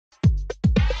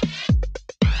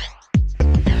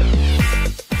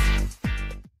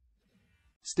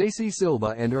Stacey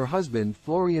Silva and her husband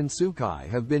Florian Sukai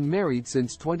have been married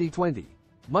since 2020,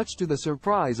 much to the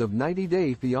surprise of 90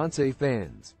 Day Fiancé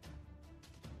fans.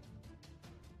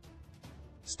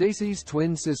 Stacey's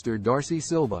twin sister Darcy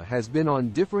Silva has been on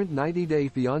different 90 Day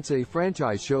Fiancé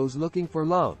franchise shows looking for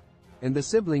love, and the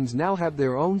siblings now have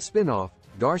their own spin-off,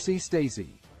 Darcy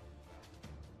Stacey.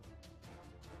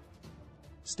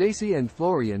 Stacey and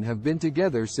Florian have been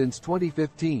together since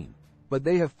 2015, but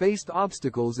they have faced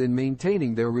obstacles in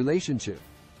maintaining their relationship.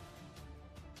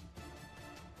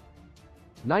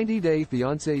 90 Day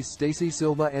Fiancé's Stacey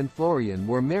Silva and Florian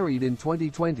were married in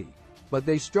 2020, but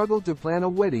they struggled to plan a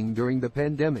wedding during the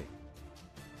pandemic.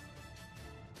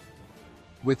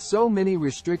 With so many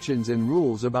restrictions and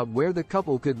rules about where the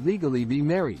couple could legally be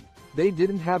married, they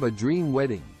didn't have a dream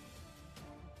wedding.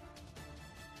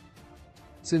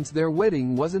 Since their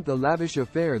wedding wasn't the lavish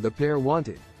affair the pair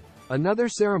wanted, another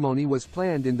ceremony was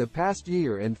planned in the past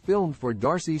year and filmed for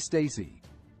Darcy Stacey.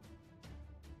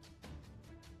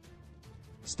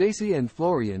 Stacey and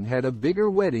Florian had a bigger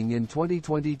wedding in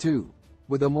 2022,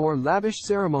 with a more lavish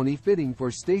ceremony fitting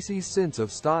for Stacey's sense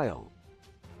of style.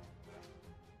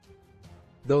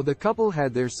 Though the couple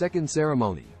had their second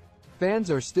ceremony,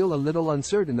 fans are still a little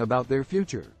uncertain about their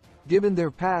future, given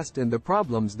their past and the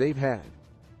problems they've had.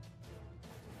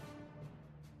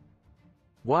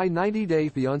 Why 90 Day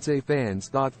Fiancé fans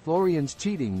thought Florian's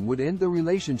cheating would end the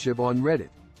relationship on Reddit.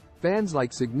 Fans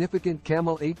like Significant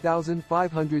Camel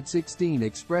 8516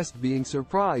 expressed being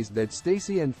surprised that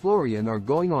Stacey and Florian are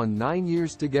going on 9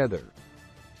 years together.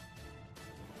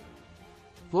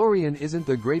 Florian isn't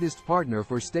the greatest partner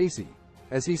for Stacey,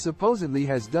 as he supposedly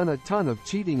has done a ton of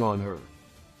cheating on her.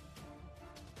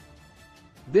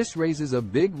 This raises a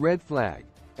big red flag,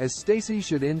 as Stacey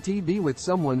should be with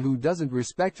someone who doesn't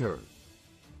respect her.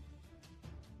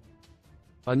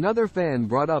 Another fan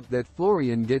brought up that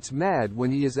Florian gets mad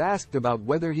when he is asked about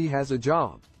whether he has a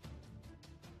job.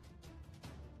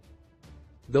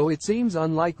 Though it seems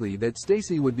unlikely that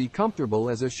Stacey would be comfortable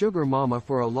as a sugar mama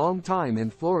for a long time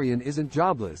and Florian isn't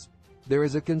jobless, there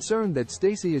is a concern that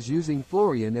Stacey is using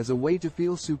Florian as a way to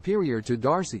feel superior to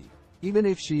Darcy, even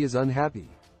if she is unhappy.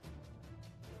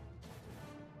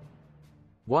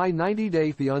 Why 90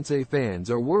 Day Fiancé fans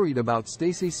are worried about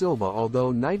Stacey Silva.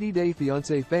 Although 90 Day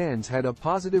Fiancé fans had a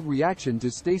positive reaction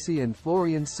to Stacey and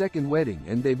Florian's second wedding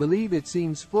and they believe it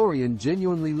seems Florian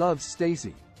genuinely loves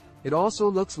Stacey, it also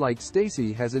looks like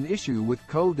Stacey has an issue with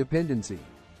codependency.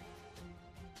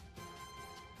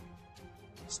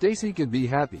 Stacey could be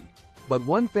happy, but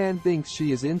one fan thinks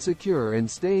she is insecure and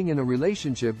staying in a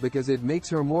relationship because it makes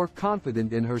her more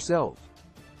confident in herself.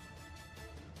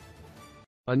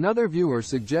 Another viewer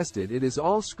suggested it is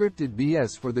all scripted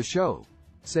BS for the show,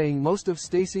 saying most of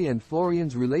Stacey and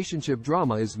Florian's relationship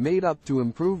drama is made up to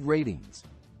improve ratings.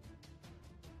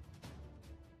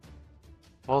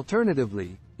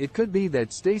 Alternatively, it could be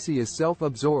that Stacey is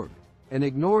self-absorbed and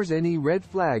ignores any red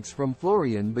flags from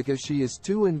Florian because she is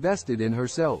too invested in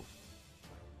herself.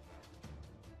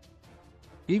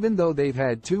 Even though they've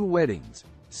had 2 weddings,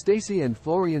 Stacey and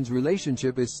Florian's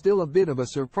relationship is still a bit of a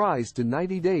surprise to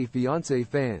 90 Day Fiancé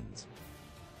fans.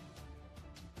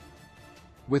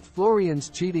 With Florian's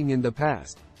cheating in the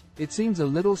past, it seems a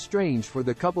little strange for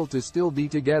the couple to still be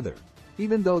together,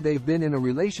 even though they've been in a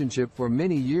relationship for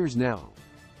many years now.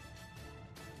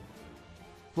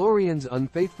 Florian's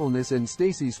unfaithfulness and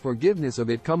Stacey's forgiveness of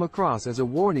it come across as a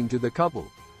warning to the couple,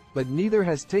 but neither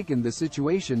has taken the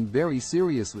situation very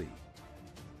seriously.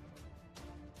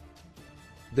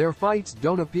 Their fights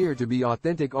don't appear to be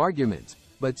authentic arguments,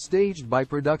 but staged by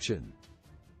production.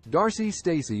 Darcy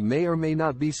Stacey may or may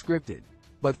not be scripted,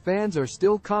 but fans are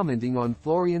still commenting on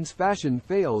Florian's fashion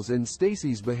fails and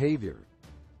Stacey's behavior.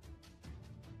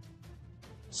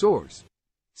 Source: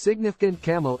 Significant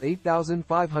Camel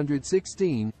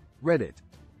 8516, Reddit.